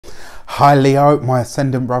Hi Leo, my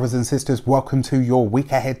ascendant brothers and sisters, welcome to your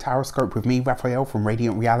week ahead taroscope with me, Raphael from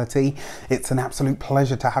Radiant Reality. It's an absolute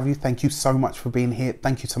pleasure to have you. Thank you so much for being here.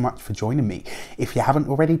 Thank you so much for joining me. If you haven't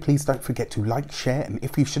already, please don't forget to like, share, and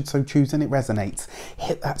if you should so choose and it resonates,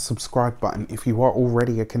 hit that subscribe button. If you are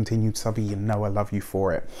already a continued subby, you know I love you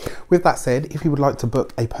for it. With that said, if you would like to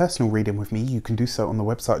book a personal reading with me, you can do so on the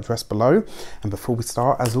website address below. And before we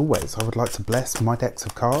start, as always, I would like to bless my decks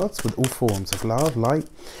of cards with all forms of love, light,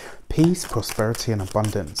 peace, prosperity and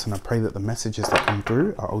abundance, and I pray that the messages that come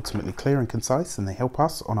through are ultimately clear and concise and they help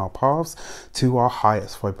us on our paths to our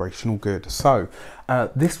highest vibrational good. So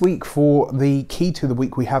this week, for the key to the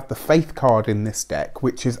week, we have the Faith card in this deck,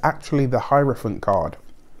 which is actually the Hierophant card.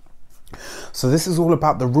 So this is all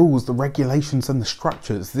about the rules, the regulations and the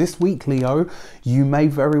structures. This week, Leo, you may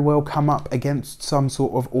very well come up against some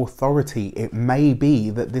sort of authority. It may be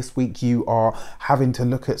that this week you are having to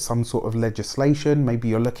look at some sort of legislation. Maybe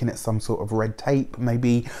you're looking at some sort of red tape.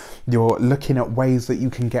 Maybe you're looking at ways that you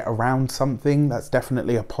can get around something. That's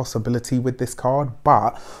definitely a possibility with this card.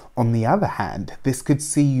 But on the other hand, this could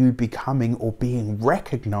see you becoming or being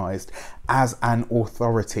recognized as an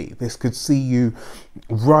authority. This could see you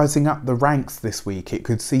rising up the ranks this week. It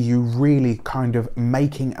could see you really kind of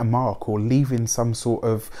making a mark or leaving some sort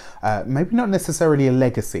of, maybe not necessarily a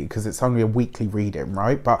legacy because it's only a weekly reading,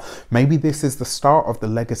 right? But maybe this is the start of the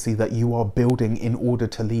legacy that you are building in order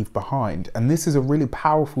to leave behind. And this is a really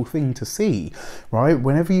powerful thing to see, right?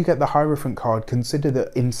 Whenever you get the Hierophant card, consider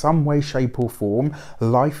that in some way, shape or form,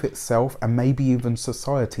 life itself and maybe even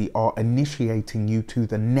society are initiating you to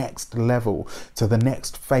the next level, to the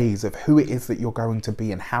next phase of who it is that you're going to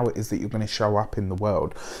be and how it is that you're going to show up in the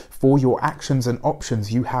world. For your actions and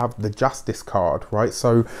options, you have the Justice card, right?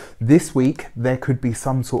 So this week there could be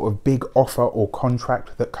some sort of big offer or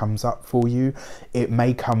contract that comes up for you. It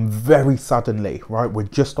may come very suddenly, right? We're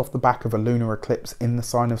just off the back of a lunar eclipse in the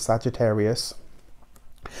sign of Sagittarius.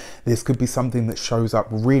 This could be something that shows up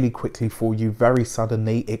really quickly for you, very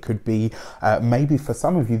suddenly. It could be, maybe for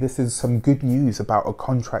some of you, this is some good news about a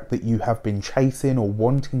contract that you have been chasing or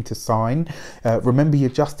wanting to sign. Remember,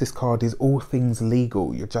 your Justice card is all things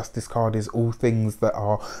legal. Your Justice card is all things that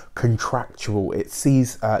are contractual. It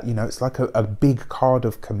sees, you know, it's like a big card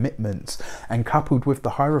of commitments. And coupled with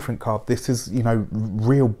the Hierophant card, this is, you know,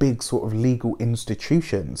 real big sort of legal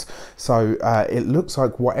institutions. So it looks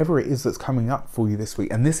like whatever it is that's coming up for you this week,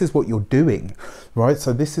 and this is what you're doing, right?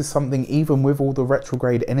 So this is something, even with all the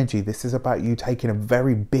retrograde energy, this is about you taking a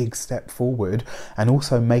very big step forward and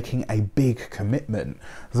also making a big commitment.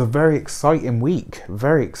 It's a very exciting week,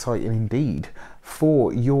 very exciting indeed.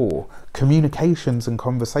 For your communications and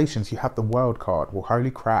conversations, you have the World card. Well,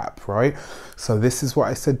 holy crap, right? So this is what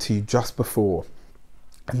I said to you just before.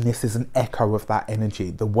 And this is an echo of that energy.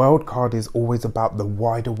 The World card is always about the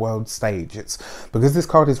wider world stage. It's because this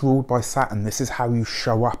card is ruled by Saturn. This is how you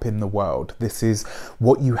show up in the world. This is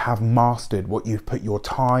what you have mastered, what you've put your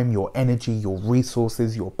time, your energy, your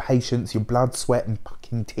resources, your patience, your blood, sweat and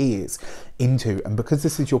fucking tears into. And because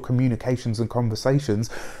this is your communications and conversations,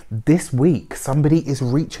 this week somebody is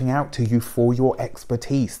reaching out to you for your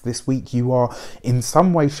expertise. This week you are, in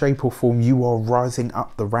some way, shape or form, you are rising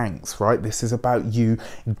up the ranks, right? This is about you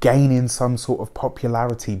gaining some sort of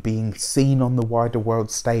popularity, being seen on the wider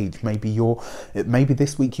world stage. Maybe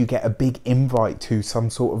this week you get a big invite to some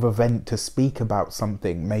sort of event to speak about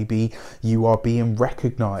something. Maybe you are being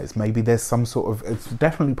recognized. Maybe there's some sort of, it's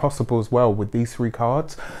definitely possible as well with these three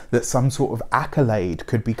cards that some sort of accolade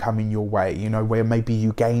could be coming your way, you know, where maybe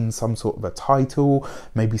you gain some sort of a title,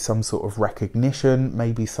 maybe some sort of recognition,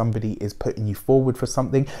 maybe somebody is putting you forward for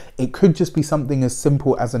something. It could just be something as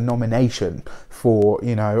simple as a nomination for,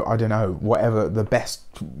 you know, I don't know, whatever, the best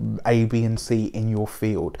A, B and C in your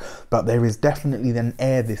field. But there is definitely an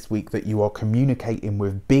air this week that you are communicating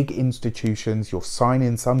with big institutions, you're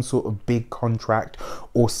signing some sort of big contract,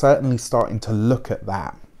 or certainly starting to look at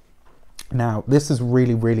that. Now, this is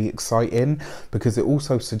really, really exciting because it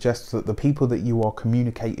also suggests that the people that you are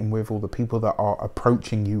communicating with, or the people that are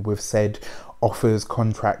approaching you with said offers,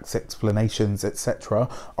 contracts, explanations, etc.,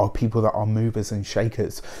 are people that are movers and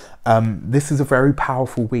shakers. This is a very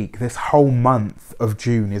powerful week. This whole month of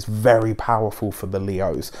June is very powerful for the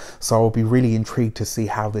Leos. So I'll be really intrigued to see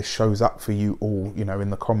how this shows up for you all, you know,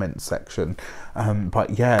 in the comments section.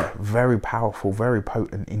 But yeah, very powerful, very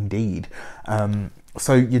potent indeed.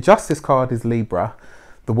 So your Justice card is Libra.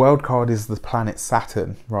 The World card is the planet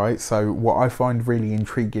Saturn, right? So what I find really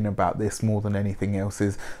intriguing about this more than anything else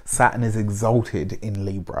is Saturn is exalted in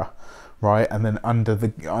Libra, right? And then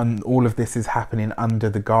all of this is happening under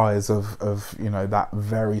the guise of you know, that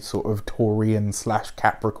very sort of Taurian /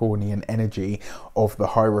 Capricornian energy of the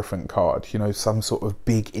Hierophant card. You know, some sort of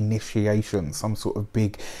big initiation, some sort of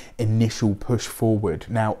big initial push forward.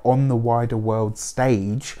 Now, on the wider world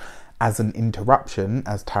stage, as an interruption,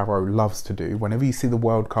 as tarot loves to do, whenever you see the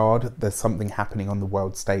world card, there's something happening on the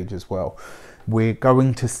world stage as well. We're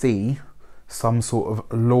going to see some sort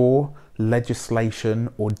of law, legislation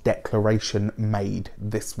or declaration made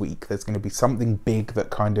this week. There's going to be something big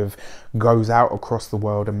that kind of goes out across the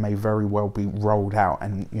world and may very well be rolled out,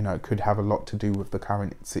 and you know, it could have a lot to do with the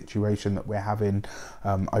current situation that we're having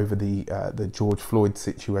over the George Floyd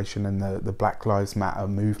situation and the Black Lives Matter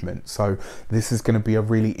movement. So this is going to be a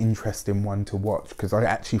really interesting one to watch, because I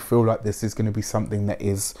actually feel like this is going to be something that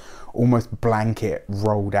is almost blanket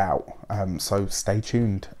rolled out. So stay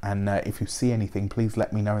tuned, and if you see anything, please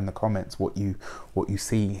let me know in the comments what you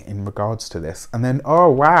see in regards to this. And then, oh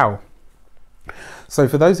wow, so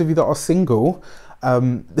for those of you that are single,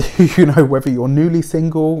 you know, whether you're newly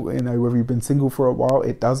single, you know, whether you've been single for a while,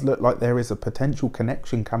 it does look like there is a potential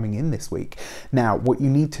connection coming in this week. Now, what you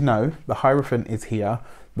need to know, the Hierophant is here,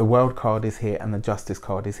 the World card is here, and the Justice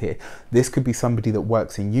card is here. This could be somebody that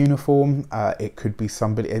works in uniform. It could be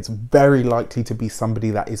somebody, it's very likely to be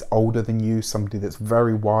somebody that is older than you, somebody that's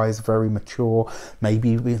very wise, very mature,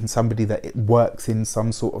 maybe even somebody that works in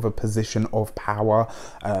some sort of a position of power,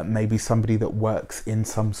 maybe somebody that works in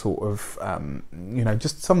some sort of, you know,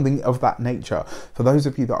 just something of that nature. For those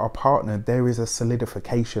of you that are partnered, there is a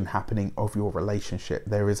solidification happening of your relationship.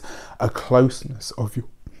 There is a closeness of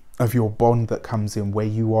your bond that comes in, where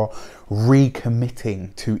you are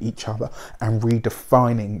recommitting to each other and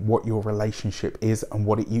redefining what your relationship is and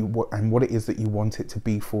what it is that you want it to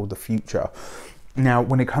be for the future. Now,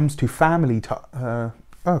 when it comes to family,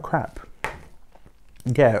 oh crap.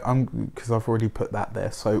 Yeah, because I've already put that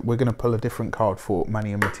there. So we're going to pull a different card for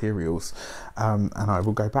money and materials, and I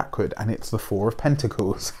will go backward, and it's the Four of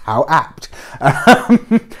Pentacles. How apt.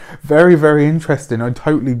 Very, very interesting. I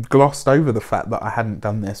totally glossed over the fact that I hadn't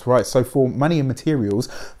done this. Right, so for money and materials,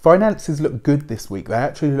 finances look good this week. They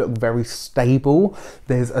actually look very stable.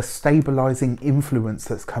 There's a stabilizing influence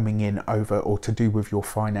that's coming in over or to do with your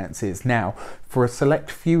finances. Now, for a select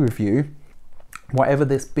few of you, whatever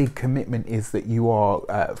this big commitment is that you are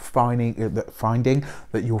finding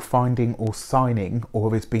or signing,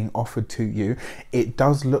 or is being offered to you, it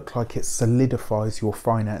does look like it solidifies your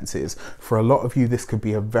finances. For a lot of you, this could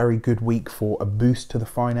be a very good week for a boost to the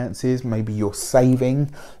finances. Maybe you're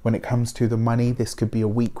saving when it comes to the money. This could be a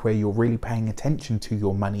week where you're really paying attention to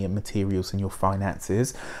your money and materials and your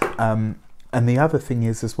finances. And the other thing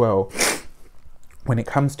is as well, when it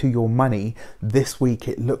comes to your money, this week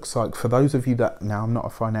it looks like, for those of you that, now I'm not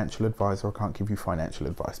a financial advisor, I can't give you financial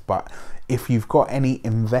advice, but if you've got any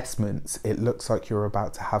investments, it looks like you're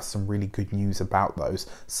about to have some really good news about those,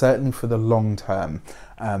 certainly for the long term.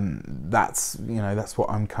 That's, you know, that's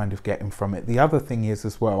what I'm kind of getting from it. The other thing is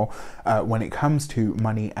as well, when it comes to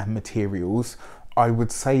money and materials, I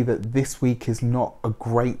would say that this week is not a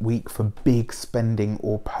great week for big spending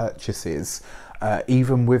or purchases.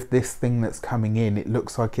 Even with this thing that's coming in, it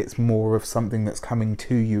looks like it's more of something that's coming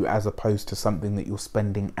to you as opposed to something that you're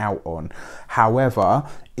spending out on. However,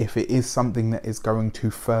 if it is something that is going to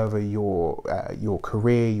further your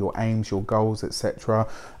career, your aims, your goals, etc.,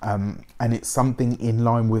 and it's something in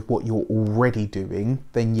line with what you're already doing,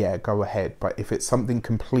 then yeah, go ahead. But if it's something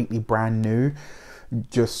completely brand new,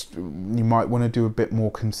 just, you might want to do a bit more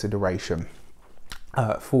consideration.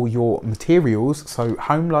 For your materials, so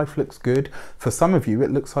home life looks good. For some of you, it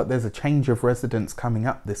looks like there's a change of residence coming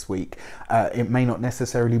up this week. It may not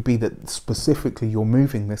necessarily be that specifically you're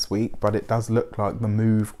moving this week, but it does look like the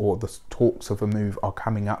move or the talks of a move are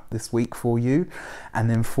coming up this week for you. And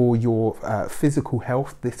then for your physical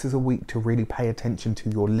health, this is a week to really pay attention to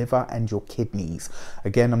your liver and your kidneys.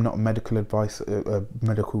 Again, I'm not a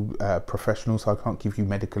medical professional, so I can't give you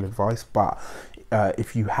medical advice, but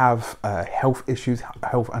if you have health issues,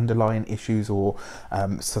 health underlying issues, or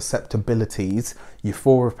susceptibilities, your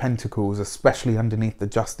Four of Pentacles, especially underneath the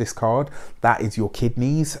Justice card, that is your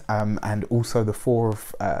kidneys, and also the Four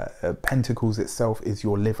of Pentacles itself is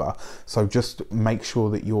your liver. So just make sure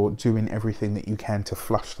that you're doing everything that you can to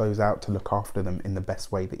flush those out, to look after them in the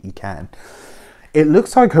best way that you can. It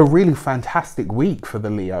looks like a really fantastic week for the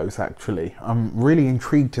Leos, actually. I'm really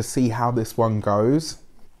intrigued to see how this one goes.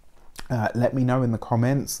 Let me know in the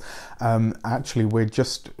comments. Actually, we're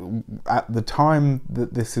just, at the time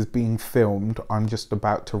that this is being filmed, I'm just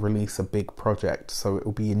about to release a big project, so it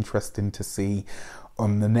will be interesting to see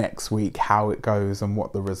on the next week how it goes and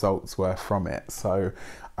what the results were from it. So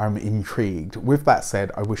I'm intrigued. With that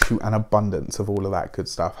said, I wish you an abundance of all of that good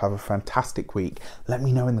stuff. Have a fantastic week. Let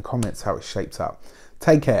me know in the comments how it shapes up.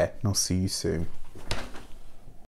 Take care, and I'll see you soon.